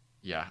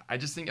 yeah, I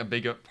just think a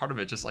big part of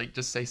it, just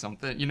say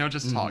something,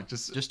 just talk,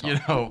 just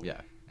talk.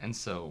 Yeah. And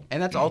so,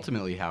 And that's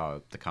ultimately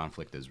how the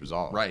conflict is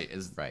resolved. right,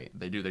 is Right.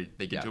 they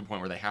get Yeah. to a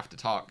point where they have to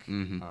talk.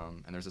 Mhm.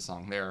 And there's a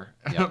song there,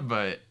 Yeah.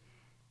 but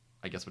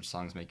I guess which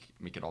songs make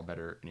it all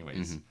better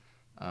anyways.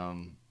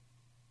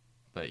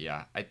 But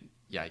yeah,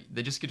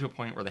 they just get to a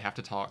point where they have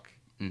to talk.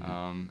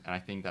 And I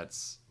think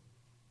that's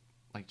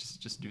like,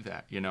 just do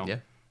that, Yeah.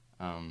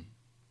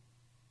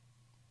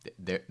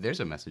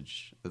 There's a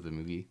message of the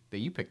movie that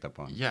you picked up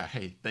on. Yeah.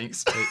 Hey,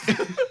 thanks.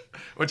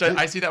 Which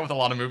I see that with a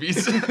lot of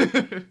movies.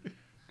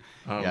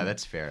 Yeah,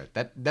 that's fair.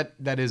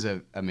 That is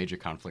a major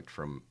conflict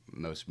from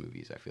most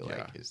movies, I feel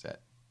Yeah. like, is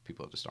that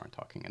people just aren't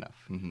talking enough.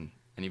 And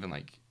even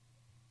like,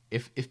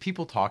 If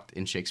people talked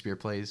in Shakespeare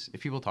plays,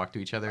 if people talked to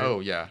each other, oh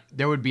yeah,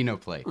 there would be no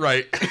play.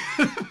 right.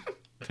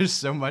 There's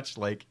so much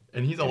like,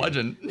 And he's a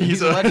legend.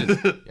 he's a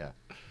legend. Yeah.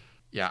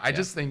 Yeah, I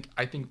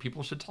think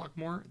people should talk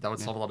more. That would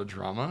solve a lot of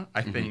drama.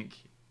 I think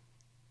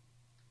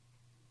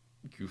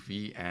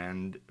Goofy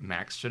and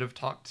Max should have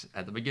talked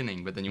at the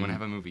beginning, but then you want to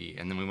have a movie,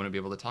 and then we want to be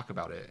able to talk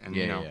about it, and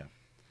Yeah.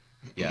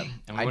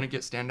 and we want to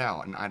get stand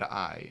out and eye to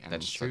eye, and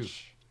That's true.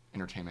 such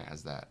entertainment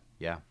as that.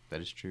 Yeah,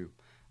 that is true.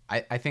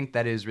 I think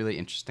that is really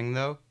interesting,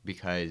 though,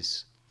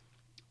 because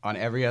on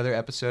every other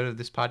episode of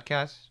this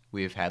podcast,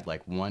 we have had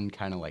like one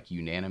kind of like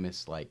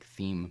unanimous like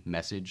theme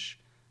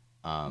message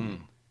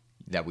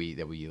that we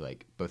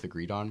like both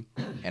agreed on.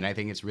 And I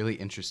think it's really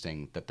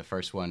interesting that the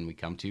first one we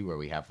come to, where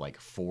we have like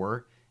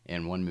 4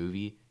 in one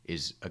movie,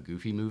 is a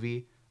Goofy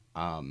movie.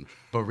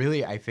 But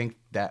really, I think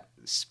that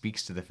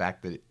speaks to the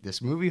fact that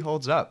this movie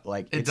holds up.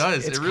 Like It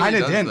does. It's It really kind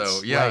of does, dense.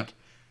 though. Yeah.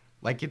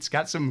 Like it's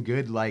got some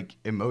good like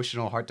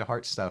emotional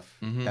heart-to-heart stuff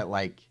that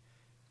like,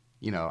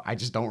 I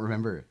just don't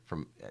remember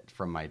from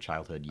my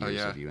childhood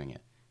years of viewing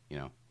it.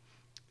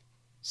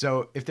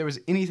 So if there was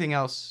anything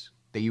else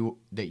that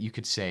you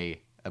could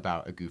say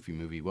about a Goofy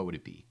movie, what would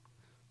it be?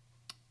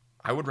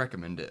 I would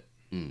recommend it.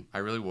 I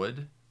really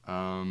would.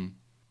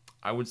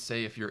 I would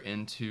say if you're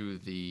into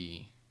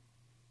the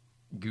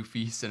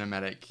Goofy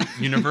cinematic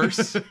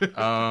universe,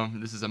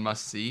 this is a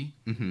must-see.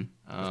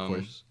 Of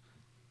course.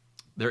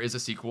 There is a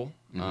sequel,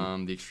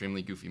 the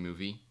Extremely Goofy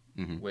Movie,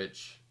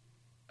 which,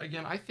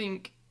 again, I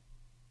think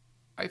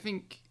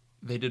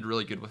they did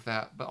really good with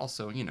that. But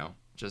also,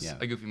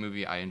 a Goofy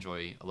movie I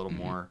enjoy a little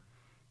more.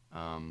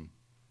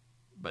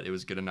 But it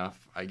was good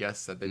enough, I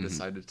guess, that they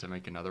decided to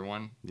make another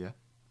one. Yeah.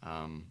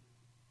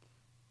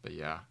 But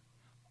yeah.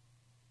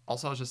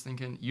 Also, I was just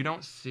thinking, you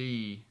don't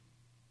see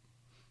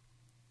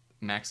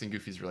Max and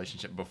Goofy's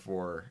relationship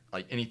before,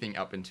 like, anything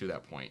up into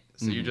that point.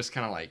 So you're just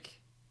kind of, like,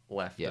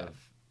 left of,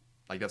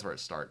 like, that's where it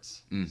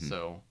starts.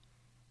 So,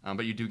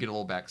 but you do get a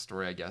little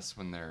backstory, I guess,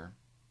 when they're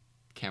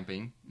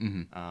camping,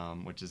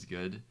 which is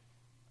good,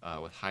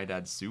 with Hi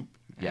Dad Soup,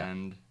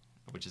 and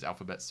which is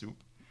alphabet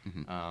soup,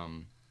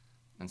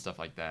 and stuff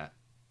like that.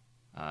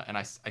 And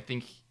I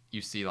think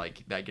you see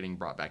like that getting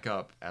brought back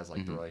up as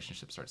like the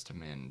relationship starts to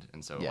mend,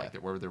 and so like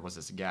where there was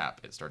this gap,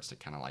 it starts to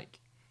kind of like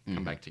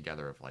come back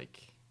together of like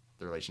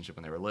the relationship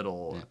when they were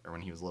little or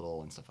when he was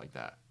little and stuff like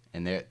that.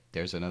 And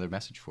there's another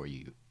message for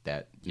you,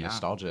 that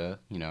nostalgia,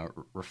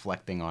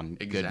 reflecting on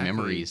good Exactly.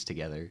 memories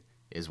together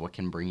is what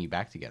can bring you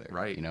back together.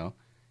 Right.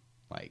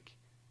 Like,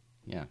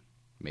 yeah,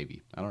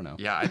 maybe, I don't know.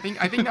 Yeah, I think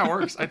that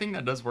works. I think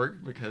that does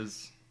work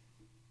because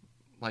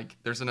like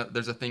there's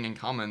a thing in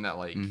common that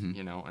like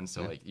and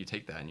so like you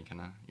take that and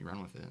you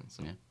run with it. And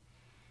so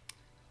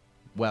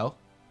Well,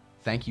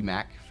 thank you,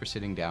 Mac, for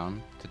sitting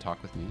down to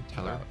talk with me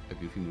Tyler, about a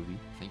Goofy movie.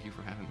 thank you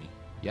for having me.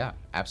 Yeah,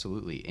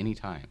 absolutely,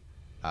 anytime.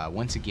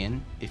 Once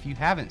again, if you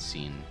haven't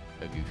seen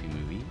a Goofy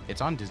movie, it's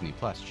on Disney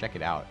Plus. Check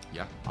it out.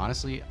 Yeah.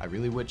 Honestly, I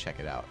really would check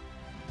it out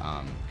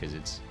because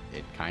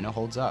it kind of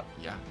holds up.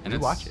 Yeah, and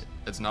watch it.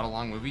 It's not a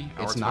long movie.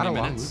 It's hour, not 20 a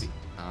long minutes.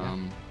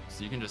 movie.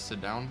 So you can just sit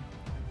down,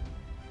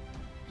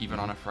 even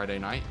on a Friday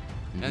night,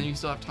 and you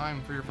still have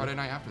time for your Friday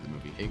night after the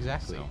movie.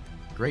 Exactly. So,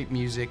 Great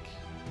music,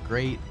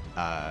 great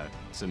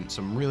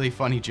some really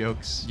funny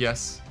jokes.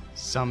 yes.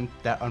 Some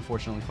that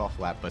unfortunately fall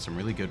flat, but some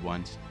really good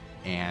ones,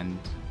 and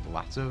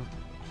lots of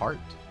heart.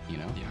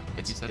 Yeah.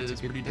 Like you said, it's it's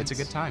a good, pretty it's a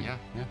dense. good time. Yeah.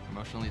 Yeah.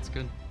 Emotionally, it's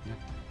good. Yeah.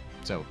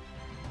 So,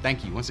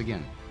 thank you once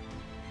again.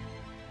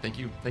 Thank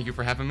you. Thank you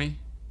for having me.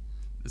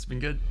 It's been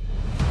good.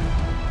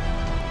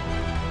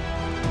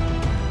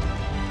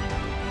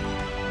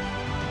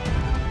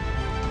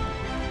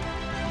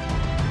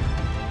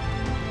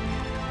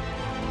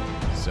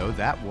 So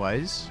that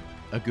was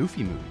a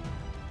Goofy movie.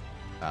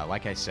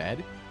 Like I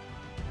said,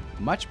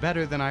 much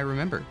better than I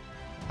remember.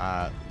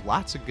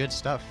 Lots of good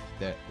stuff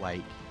that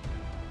like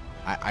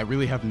I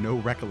really have no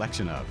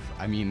recollection of.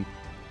 I mean,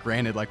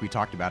 Granted, like we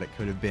talked about, it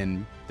could have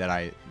been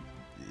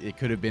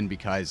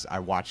because I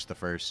watched the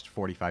first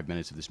 45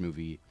 minutes of this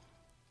movie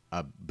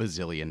a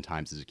bazillion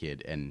times as a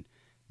kid and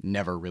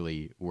never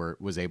really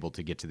was able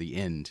to get to the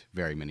end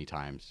very many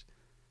times.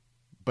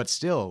 But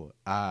still,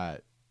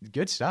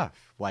 good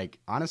stuff. Like,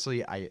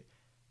 honestly, I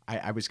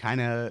was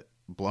kind of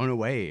blown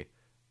away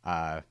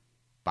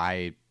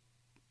by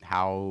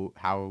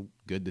how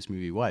good this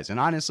movie was. And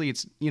honestly,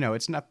 it's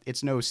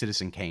no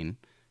Citizen Kane,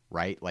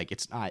 right? Like,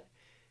 it's not.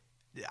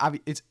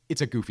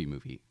 It's a goofy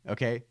movie,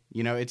 okay?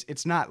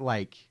 It's not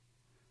like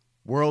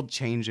world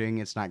changing.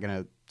 It's not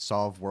gonna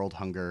solve world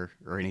hunger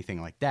or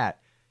anything like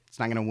that. It's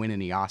not gonna win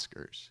any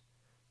Oscars,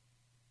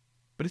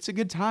 but it's a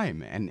good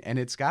time, and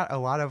it's got a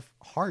lot of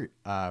heart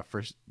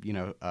for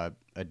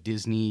a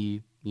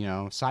Disney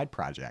side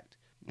project.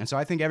 And so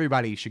I think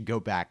everybody should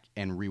go back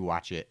and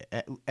rewatch it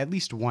at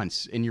least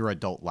once in your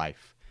adult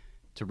life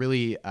to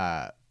really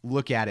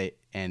look at it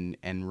and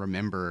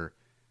remember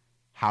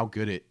how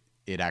good it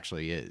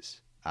actually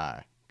is.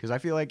 Because I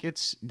feel like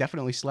it's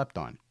definitely slept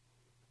on.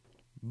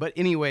 But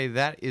anyway,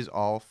 that is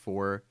all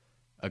for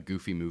A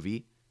Goofy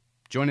Movie.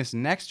 Join us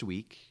next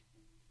week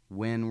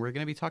when we're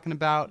going to be talking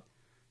about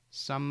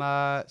some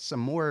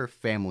more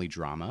family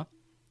drama.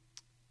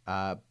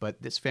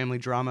 But this family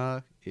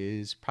drama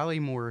is probably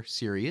more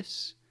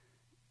serious,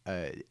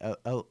 a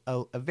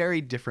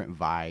very different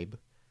vibe,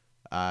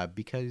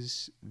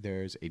 because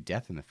there's a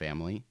death in the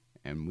family,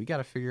 and we got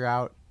to figure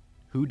out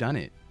who done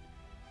it.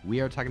 We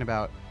are talking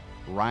about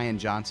Rian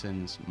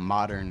Johnson's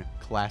modern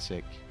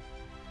classic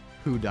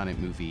whodunit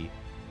movie,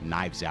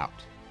 Knives Out.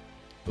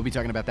 We'll be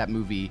talking about that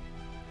movie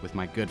with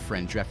my good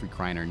friend Jeffrey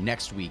Kreiner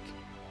next week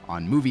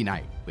on Movie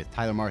Night with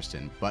Tyler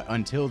Marston. But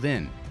until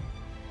then,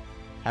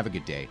 have a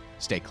good day.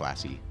 Stay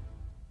classy.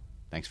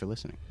 Thanks for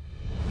listening.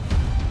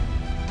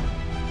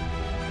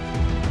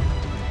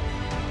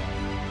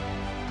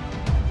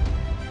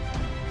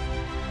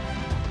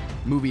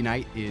 Movie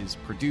Night is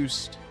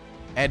produced,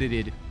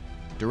 edited,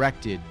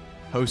 directed,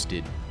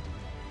 hosted,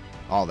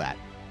 all that,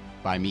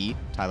 by me,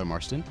 Tyler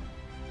Marston.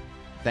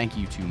 Thank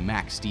you to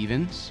Max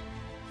Stevens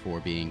for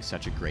being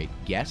such a great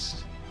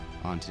guest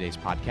on today's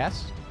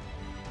podcast.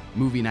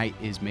 Movie Night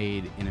is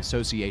made in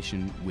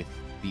association with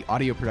the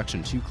Audio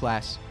Production 2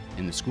 class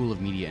in the School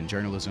of Media and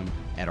Journalism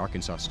at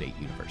Arkansas State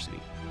University.